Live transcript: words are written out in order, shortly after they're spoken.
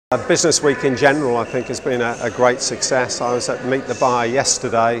Business Week in general, I think, has been a great success. I was at Meet the Buyer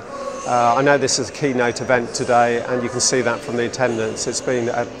yesterday. I know this is a keynote event today, and you can see that from the attendance. It's been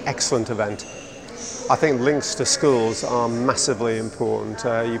an excellent event. I think links to schools are massively important.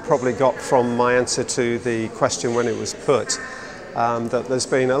 You probably got from my answer to the question when it was put that there's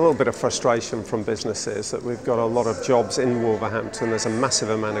been a little bit of frustration from businesses that we've got a lot of jobs in Wolverhampton. There's a massive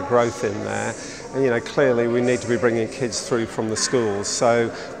amount of growth in there, and clearly we need to be bringing kids through from the schools.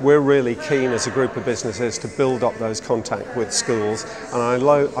 So we're really keen as a group of businesses to build up those contacts with schools, and I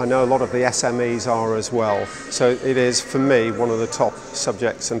know a lot of the SMEs are as well. So it is, for me, one of the top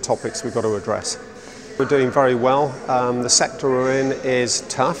subjects and topics we've got to address. We're doing very well. The sector we're in is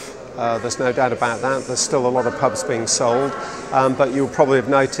tough. There's no doubt about that. There's still a lot of pubs being sold, but you'll probably have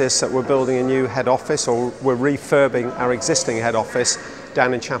noticed that we're building a new head office, or we're refurbing our existing head office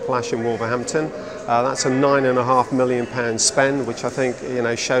down in Chapel Ash in Wolverhampton. That's a £9.5 million spend, which I think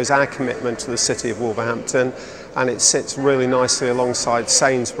shows our commitment to the city of Wolverhampton, and it sits really nicely alongside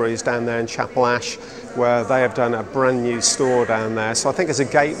Sainsbury's down there in Chapel Ash, where they have done a brand new store down there. So I think as a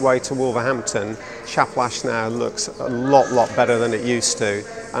gateway to Wolverhampton, Chapel Ash now looks a lot better than it used to,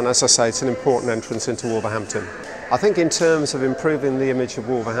 and as I say, it's an important entrance into Wolverhampton. I think in terms of improving the image of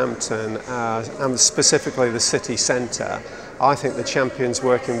Wolverhampton, and specifically the city centre, I think the Champions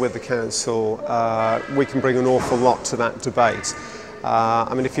working with the council, we can bring an awful lot to that debate.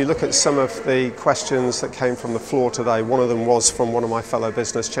 If you look at some of the questions that came from the floor today, one of them was from one of my fellow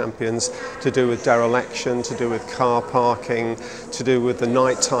business champions to do with dereliction, to do with car parking, to do with the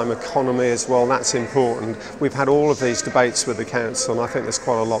nighttime economy as well. That's important. We've had all of these debates with the council, and I think there's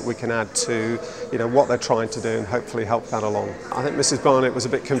quite a lot we can add to what they're trying to do and hopefully help that along. I think Mrs. Barnett was a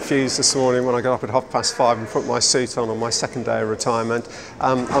bit confused this morning when I got up at 5:30 and put my suit on my second day of retirement.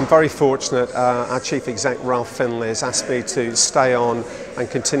 I'm very fortunate. Our Chief Exec, Ralph Finlay, has asked me to stay on and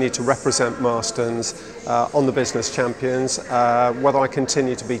continue to represent Marston's on the Business Champions. Whether I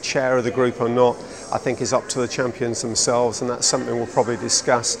continue to be chair of the group or not, I think is up to the champions themselves, and that's something we'll probably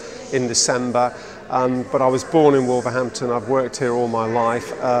discuss in December. But I was born in Wolverhampton, I've worked here all my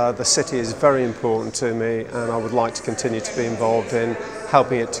life. The city is very important to me, and I would like to continue to be involved in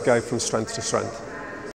helping it to go from strength to strength.